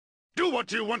Do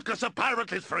what you want, 'cause a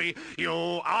pirate is free.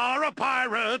 You are a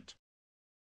pirate.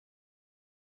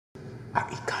 Our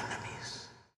economies.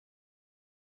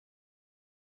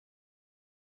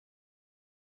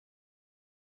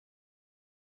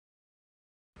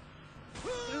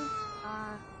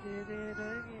 I did it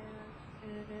again.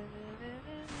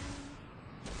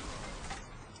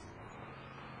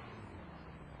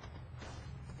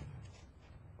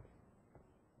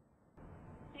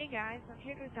 Hey guys, I'm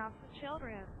here to adopt some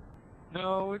children.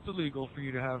 No, it's illegal for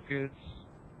you to have kids.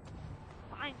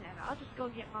 Fine then, I'll just go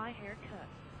get my hair cut.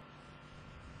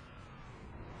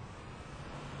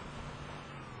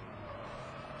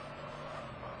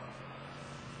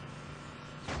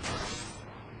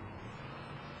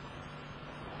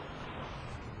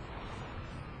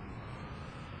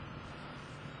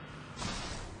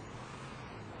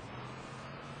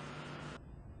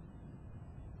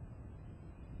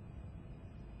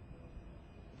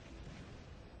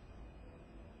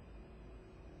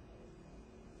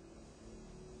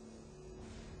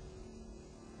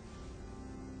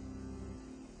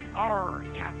 Arr,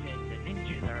 Captain, the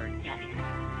ninjas are attacking.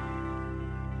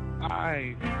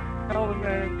 Aye. Tell the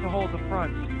men to hold the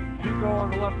front. You go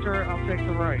on the left turret, I'll take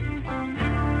the right.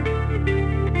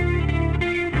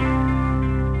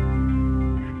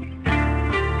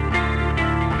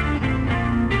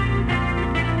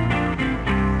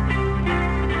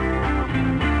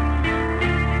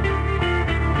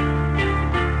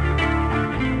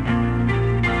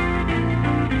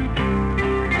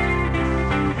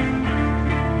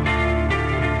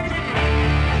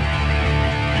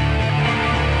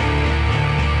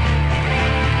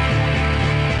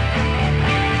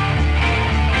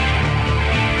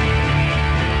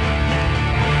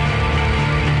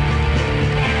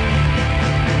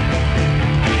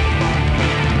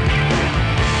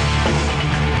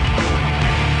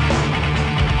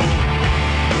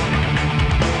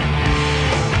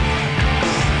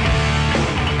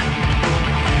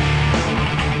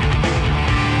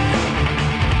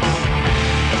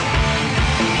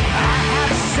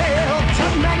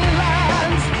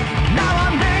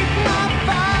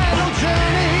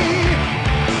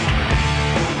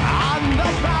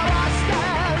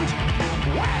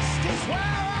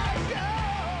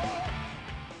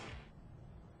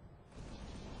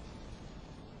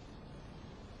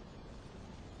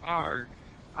 Arg,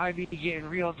 I be getting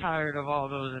real tired of all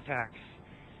those attacks.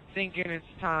 Thinking it's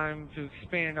time to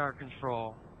expand our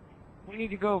control. We need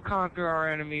to go conquer our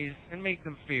enemies and make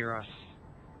them fear us.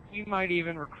 We might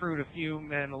even recruit a few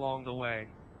men along the way.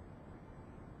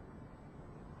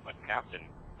 But Captain,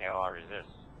 they'll resist.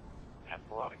 That's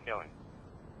a lot of killing.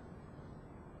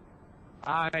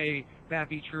 Aye, that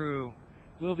be true.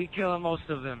 We'll be killing most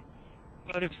of them.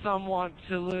 But if some want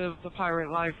to live the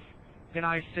pirate life, then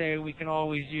I say we can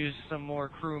always use some more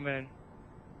crewmen.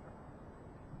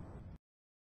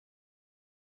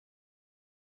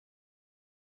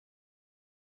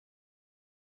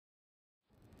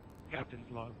 Captain's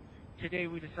log. Today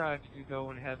we decided to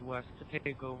go and head west to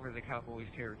take over the Cowboys'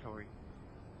 territory.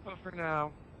 But for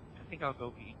now, I think I'll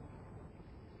go eat.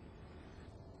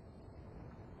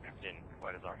 Captain,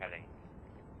 what is our heading?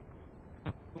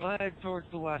 We'll head towards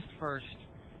the west first,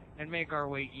 and make our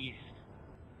way east.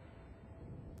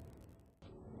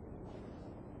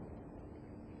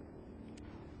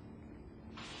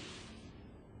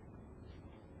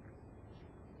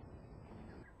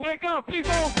 Wake up,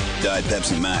 people! Diet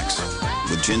Pepsi Max,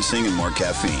 with ginseng and more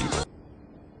caffeine.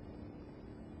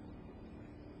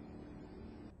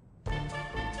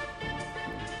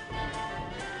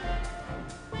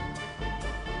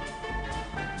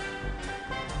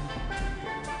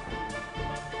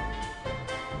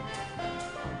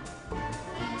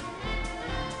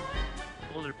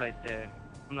 Hold it right there.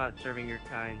 I'm not serving your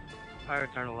kind.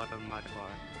 Pirates aren't allowed on my bar.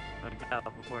 I'll get out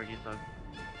before it gets ugly.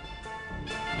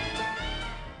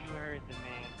 You heard the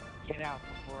man. Get out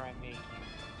before I make you.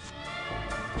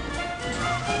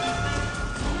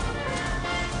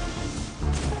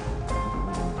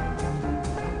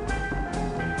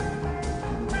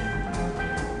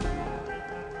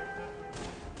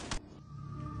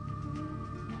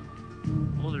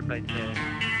 Hold it right there.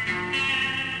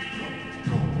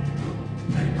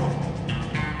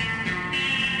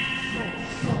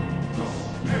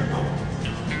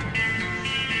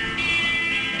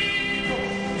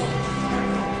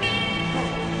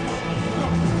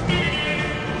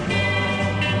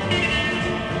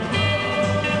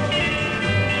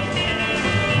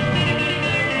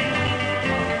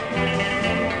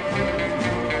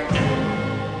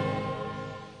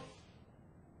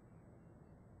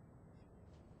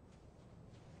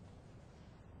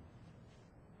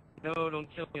 No, don't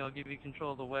kill me. I'll give you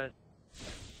control of the West.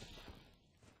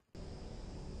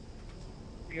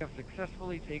 We have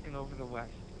successfully taken over the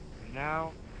West. And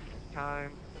now, it's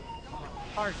time to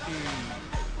party!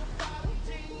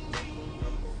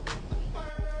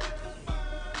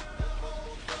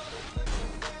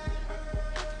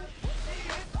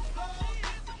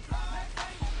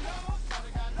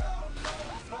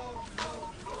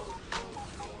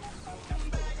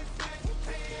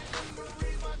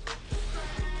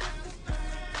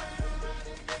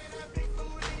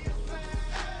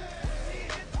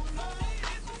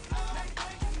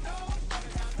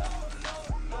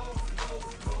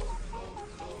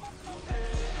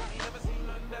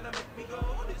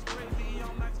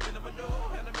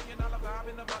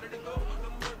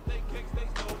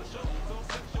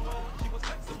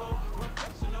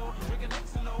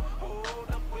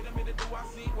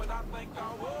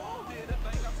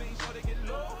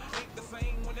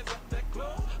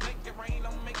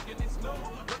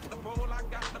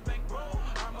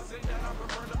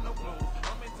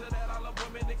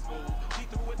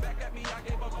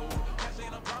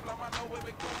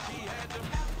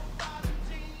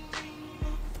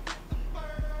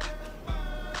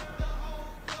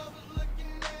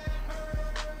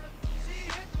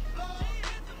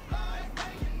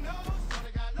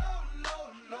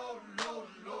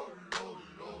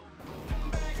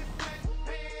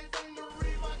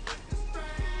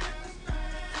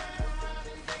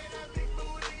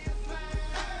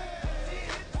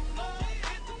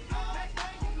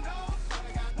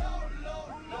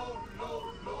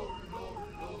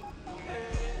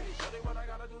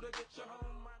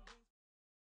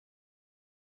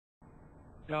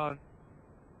 John.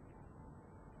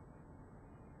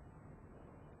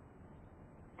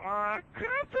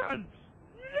 Captain!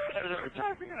 They're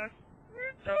attacking us!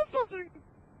 Do something!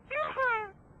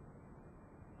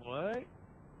 What?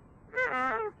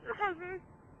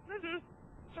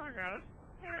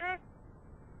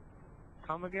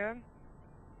 Come again?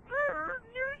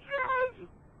 Ninjas!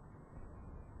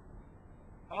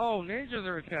 Oh, ninjas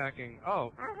are attacking.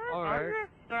 Oh, alright.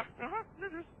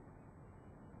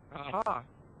 Uh-huh.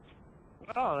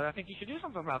 Well, I think you should do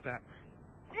something about that.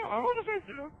 No, I want to face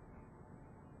it.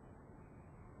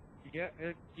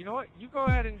 You know what? You go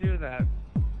ahead and do that.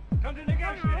 Come to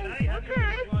negotiate, eh?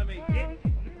 Okay.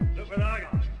 Look what I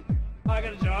got. I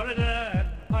got a jar of dirt.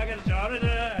 I got a jar of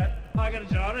dirt. I got a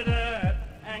jar of dirt.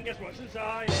 And guess what's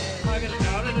inside? I got a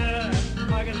jar of dirt.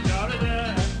 I got a jar of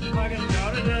dirt. I got a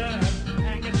jar of dirt.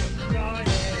 And guess what's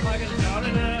inside? I got a jar of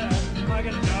dirt. I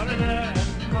got a jar of dirt.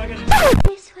 I got a jar of dirt.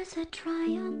 This was a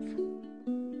triumph.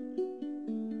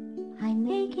 I'm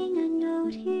making a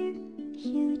note here.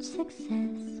 Huge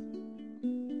success.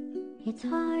 It's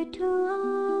hard to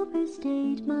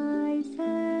overstate my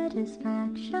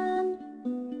satisfaction.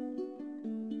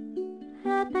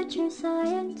 Aperture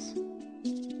science.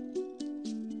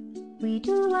 We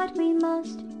do what we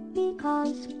must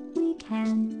because we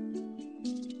can.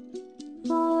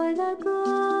 For the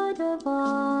good of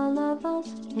all of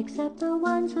us, except the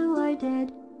ones who are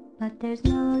dead. But there's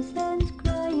no sense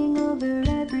crying over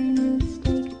every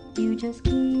mistake. You just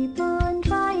keep on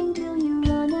trying till you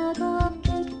run out of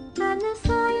cake. And the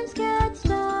science